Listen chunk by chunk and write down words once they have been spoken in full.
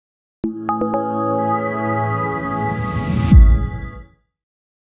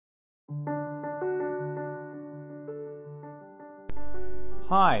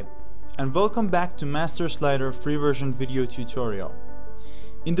Hi, and welcome back to Master Slider free version video tutorial.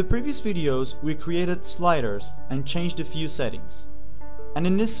 In the previous videos we created sliders and changed a few settings. And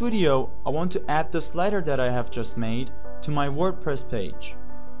in this video I want to add the slider that I have just made to my WordPress page.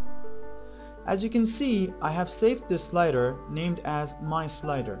 As you can see, I have saved this slider named as My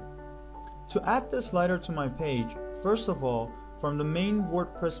Slider. To add the slider to my page, first of all, from the main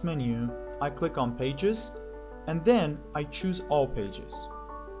WordPress menu, I click on Pages, and then I choose All Pages.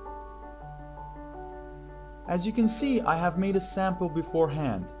 As you can see, I have made a sample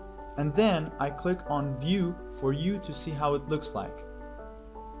beforehand, and then I click on View for you to see how it looks like.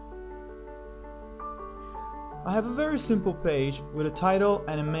 I have a very simple page with a title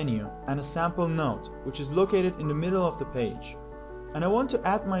and a menu and a sample note, which is located in the middle of the page. And I want to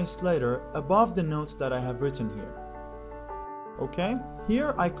add my slider above the notes that I have written here. Okay,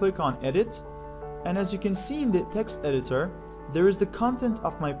 here I click on Edit, and as you can see in the text editor, there is the content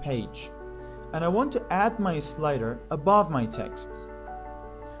of my page. And I want to add my slider above my text.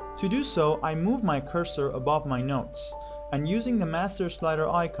 To do so, I move my cursor above my notes, and using the master slider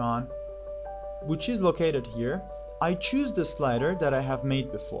icon, which is located here, I choose the slider that I have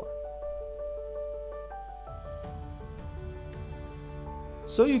made before.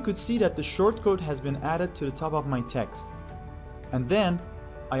 So you could see that the shortcode has been added to the top of my text. And then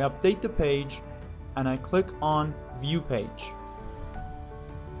I update the page and I click on View Page.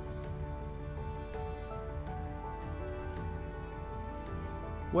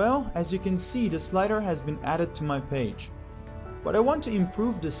 Well, as you can see, the slider has been added to my page. But I want to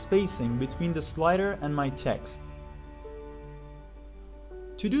improve the spacing between the slider and my text.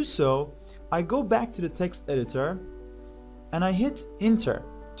 To do so, I go back to the text editor and I hit Enter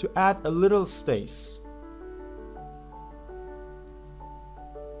to add a little space.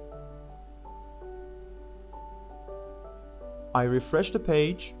 I refresh the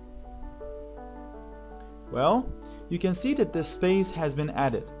page. Well, you can see that the space has been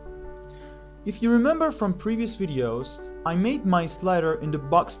added. If you remember from previous videos, I made my slider in the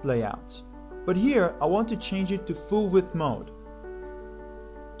boxed layout, but here I want to change it to full width mode.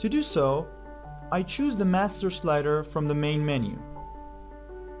 To do so, I choose the master slider from the main menu.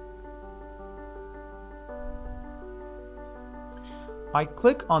 I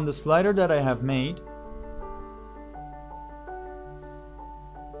click on the slider that I have made.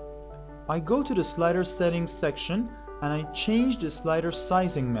 I go to the slider settings section and I change the slider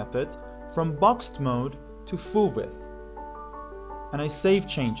sizing method from boxed mode to full width. And I save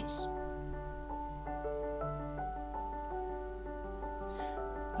changes.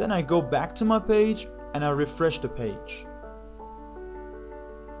 Then I go back to my page and I refresh the page.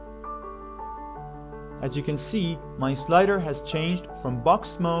 As you can see, my slider has changed from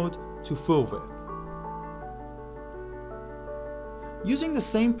boxed mode to full width. Using the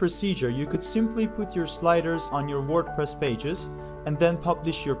same procedure, you could simply put your sliders on your WordPress pages and then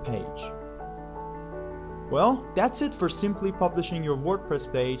publish your page. Well, that's it for simply publishing your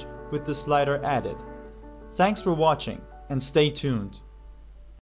WordPress page with the slider added. Thanks for watching and stay tuned.